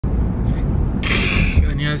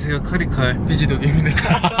안녕하세요, 카리칼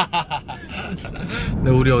비지독입니다.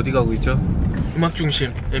 네, 우리 어디 가고 있죠?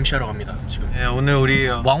 음악중심 MC하러 갑니다 지금. 네, 오늘 우리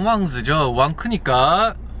왕왕즈죠.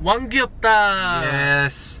 왕크니까 왕귀엽다.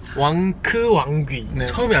 예스. 왕크왕귀. 네.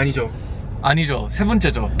 처음이 아니죠? 아니죠, 세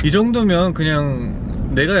번째죠. 이 정도면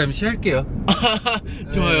그냥 내가 MC 할게요.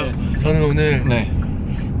 좋아요. 네. 저는 오늘 네.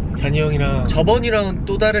 잔이 형이랑 저번이랑은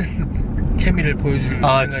또 다른 케미를 보여줄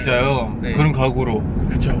아, 생각이에요. 진짜요? 네. 그런 각오로.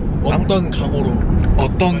 그쵸. 어떤 각오로?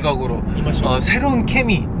 어떤 각오로? 새로운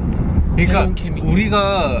케미. 그러니까 새로운 케미.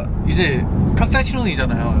 우리가 이제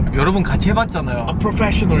프로페셔널이잖아요. 여러분 같이 해봤잖아요. 아,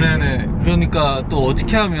 프로페셔널. 네네. 그러니까 또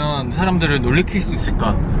어떻게 하면 사람들을 놀래킬 수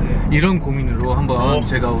있을까? 네. 이런 고민으로 한번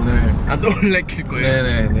제가 오늘 안 놀래킬 거예요.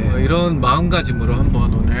 네네네. 이런 마음가짐으로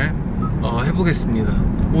한번 오늘 해보겠습니다.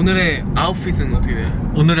 오늘의 아웃핏은 어떻게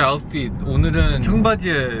돼요? 오늘의 아웃핏, 오늘은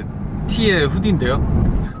청바지에 티에 후디인데요.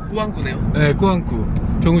 꾸안꾸네요. 네, 꾸안꾸.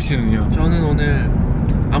 정우 씨는요? 저는 오늘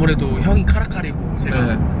아무래도 형이 카라칼이고 제가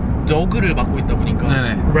네. 저그를 맡고 있다 보니까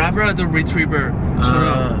네네. 라브라더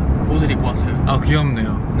리트리버처럼 옷을 입고 왔어요. 아,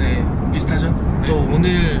 귀엽네요. 네, 비슷하죠? 네. 또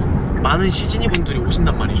오늘 많은 시즈니 분들이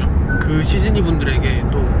오신단 말이죠. 그 시즈니 분들에게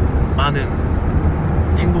또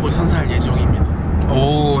많은 행복을 선사할 예정입니다.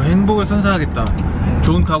 오, 행복을 선사하겠다.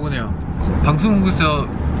 좋은 각오네요. 방송국에서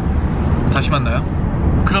다시 만나요?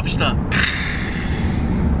 그럽시다.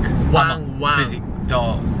 왕. 비지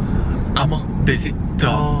더 아머 비지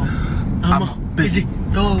더 아머 비지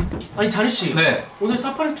더. 아니 자니씨, 네. 오늘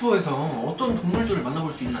사파리 투어에서 어떤 동물들을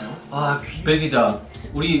만나볼 수 있나요? 아, 베지다.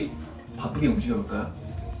 우리 바쁘게 움직여볼까요?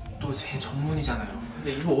 또 제 전문이잖아요.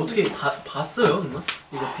 근데 이거 어떻게 봤어요, 누나?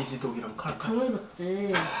 이거 비지독이랑 카라칼? 당연히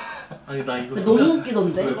봤지. 아니 나 이거 너무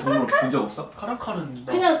웃기던데? 왜 동물 본 적 없어? 카라칼은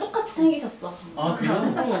나... 그냥 똑같이 생기셨어. 아, 그래요?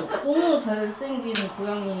 너무 잘생긴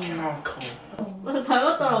고양이. 카라칼. 잘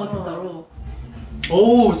봤더라고 진짜로.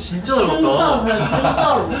 오, 진짜 닮았다.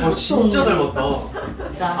 진짜로. 진짜 닮았다.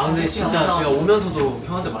 진짜. 아, 근데 진짜 제가 오면서도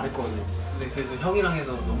형한테 말했거든요. 근데 그래서 형이랑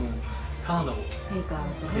해서 너무 편하다고. 그러니까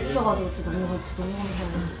해주셔가지고 진짜 너무 감사해요.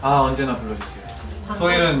 아, 언제나 불러주세요.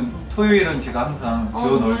 토요일은 제가 항상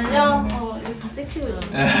비워놓을 정말요? 거예요. 이거 다 찍히고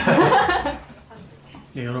있네.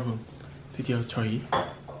 네, 여러분, 드디어 저희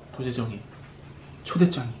도재정의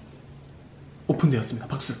초대장이 오픈되었습니다.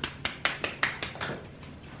 박수.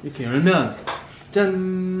 이렇게 열면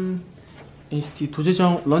짠! NCT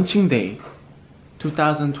도재정 런칭 데이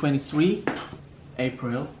 2023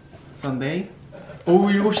 April Sunday 오후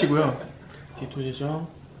 7시고요. 도재정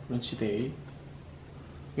런치 데이.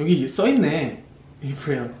 여기 써있네.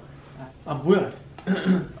 April. 아, 뭐야.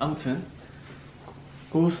 아무튼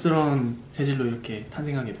고급스러운 재질로 이렇게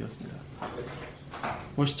탄생하게 되었습니다.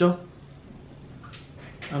 멋있죠?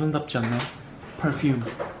 아름답지 않나요? 퍼퓸.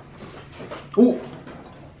 오!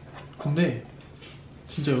 근데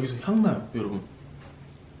진짜 여기서 향 나요, 여러분.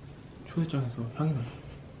 초대장에서 향이 나요.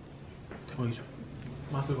 대박이죠?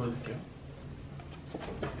 맛을 보여드릴게요.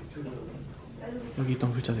 여기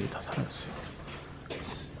있던 글자들이 다 사라졌어요.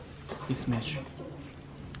 It's magic.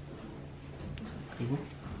 그리고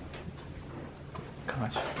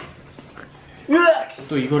강아지.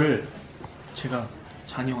 또 이거를 제가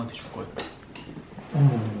잔이 형한테 줄 거예요.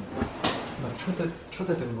 나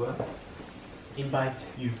초대된 거야? Invite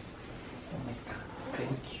you.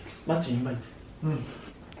 Thank you. 맞지? Invite. 응.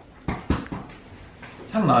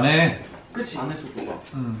 향 나네. 그치? 안에서 뭐가?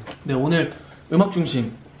 응. 네, 오늘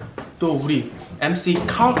음악중심 또 우리 MC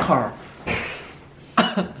카라칼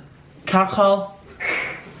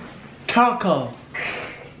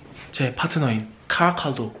제 파트너인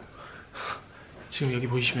카라칼도 지금 여기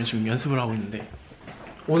보이시면 지금 연습을 하고 있는데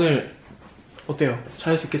오늘 어때요?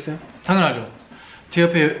 잘할 수 있겠어요? 당연하죠. 제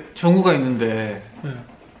옆에 정우가 있는데 네.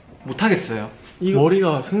 못하겠어요.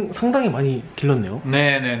 머리가 상당히 많이 길렀네요.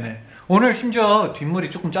 네네네. 오늘 심지어 뒷머리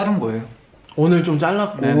조금 자른 거예요. 오늘 좀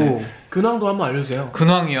잘랐고. 네네. 근황도 한번 알려주세요.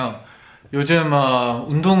 근황이요. 요즘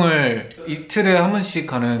운동을 이틀에 한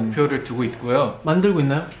번씩 하는 목표를 두고 있고요. 만들고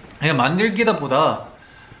있나요? 그냥 만들기다 보다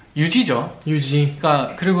유지죠. 유지.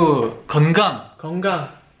 그러니까 그리고 건강,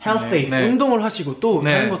 healthy. 네. 운동을 하시고 또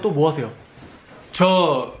네. 다른 거 또 뭐 하세요?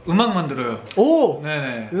 저 음악 만들어요. 오!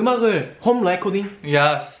 네네. 음악을 홈 레코딩?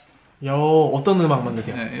 야스. 어떤 음악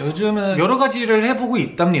만드세요? 네, 요즘은 여러 가지를 해보고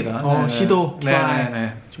있답니다. 네네. 시도, 트라이.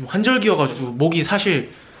 네네. 지금 환절기여가지고 목이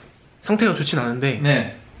사실 상태가 좋진 않은데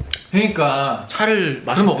네. 그러니까 차를 그러면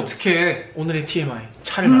마시면 어떻게 오늘의 TMI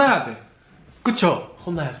차를 혼나야 돼. 그쵸?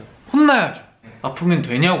 혼나야죠. 혼나야죠. 아프면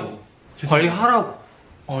되냐고. 관리하라고.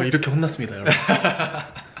 이렇게 혼났습니다, 여러분.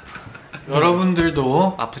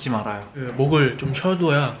 여러분들도 아프지 말아요. 그 목을 좀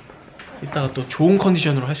쉬어둬야 이따가 또 좋은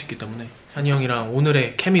컨디션으로 할 수 있기 때문에 잔이 형이랑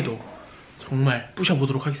오늘의 케미도 정말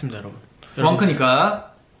부셔보도록 하겠습니다, 여러분.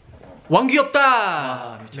 왕크니까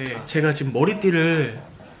왕귀엽다. 미쳤다. 네, 제가 지금 머리띠를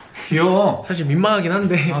귀여워. 사실 민망하긴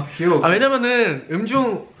한데. 귀여워. 왜냐면은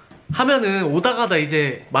음중 하면은 오다 가다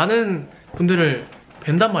이제 많은 분들을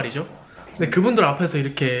뵌단 말이죠. 근데 그분들 앞에서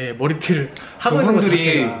이렇게 머리띠를 하고 있는 것 그분들이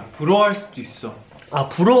자체가 부러워할 수도 있어. 아,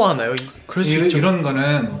 부러워하나요? 그럴 수 있죠. 이런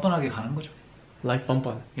거는 뻔뻔하게 가는 거죠. Like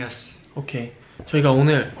뻔뻔. Yes. 오케이. 저희가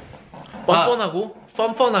오늘 뻔뻔하고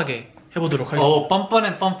펀펀하게 해보도록 하겠습니다. 뻔뻔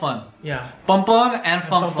and fun. 야, 뻔뻔 and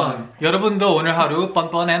fun. fun. 여러분도 오늘 하루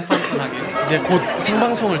뻔뻔 and fun하게. 이제 곧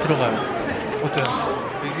생방송을 들어가요.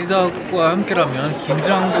 어때요? 비지덕과 함께라면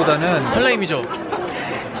긴장보다는 설레임이죠?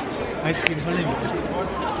 아이스크림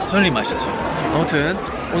설레임이죠? 설렘 맛있지. 아무튼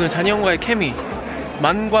오늘 잔이 형과의 케미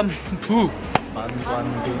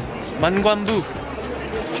만관부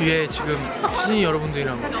뒤에 지금 시즌이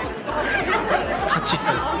여러분들이랑 같이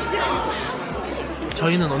있어요.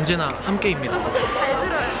 저희는 언제나 함께입니다.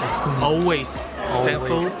 Always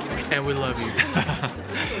thankful and we love you.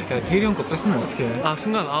 야, 태일이 형 거 뺐으면 어떡해. 아,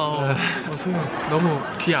 순간 순간 너무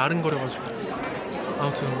귀에 아른거려가지고.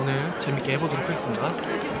 아무튼 오늘 재밌게 해보도록 하겠습니다.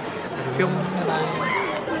 뿅.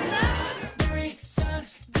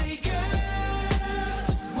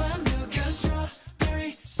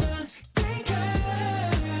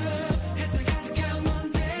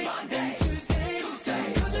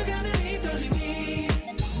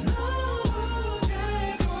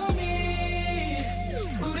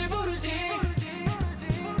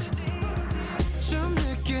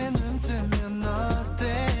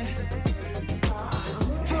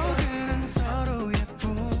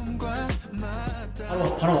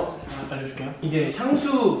 바로 알려줄게요. 이게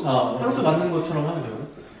향수 맞는 것처럼 하면 되거든.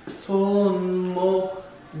 손목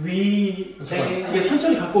위 이게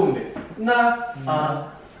천천히 갖고 오면 돼.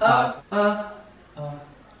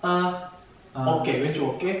 어깨 왼쪽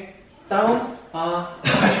어깨 다운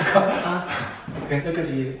잠깐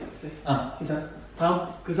여기까지 괜찮아. 다음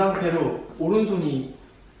그 상태로 오른손이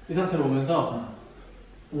이 상태로 오면서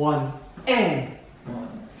 1 and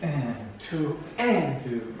 2 and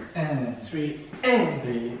 3 and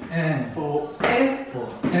 4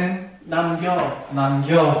 and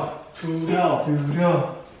남겨 두려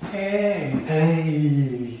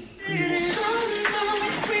헤이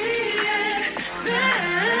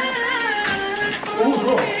오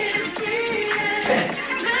좋아.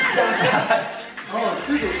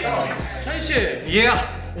 쟈니씨 예.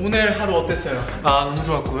 오늘 하루 어땠어요? 너무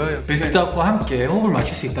좋았고요. 비지덕과 함께 호흡을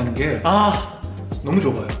맞출 수 있다는 게 너무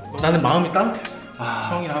좋아요. 나는 마음이 따뜻해.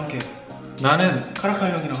 형이랑 함께. 나는 카라카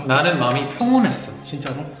형이랑 함께. 나는 마음이 평온했어.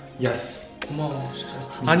 진짜로? Yes. 고마워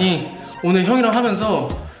진짜. 아니 오늘 형이랑 하면서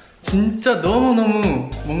진짜 너무너무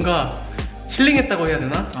뭔가 힐링했다고 해야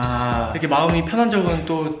되나? 이렇게 마음이 편한 적은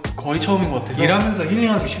또 거의 처음인 것 같아서. 일하면서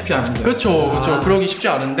힐링하기 쉽지 않은데. 그렇죠. 그러기 쉽지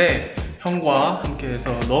않은데 형과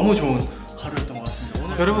함께해서 너무 좋은 하루였던 것 같습니다.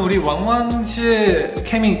 오늘 여러분 우리 왕왕 씨의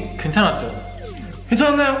케미 괜찮았죠?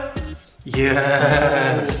 괜찮았나요? 예.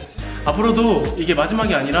 앞으로도 이게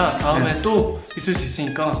마지막이 아니라 다음에 또 있을 수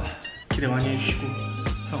있으니까 기대 많이 해주시고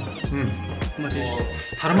형 한마디 해주시죠.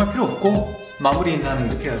 다른 말 필요 없고 마무리 인사는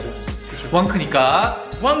이렇게 해야죠. 왕크니까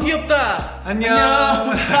왕귀엽다.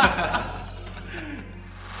 안녕.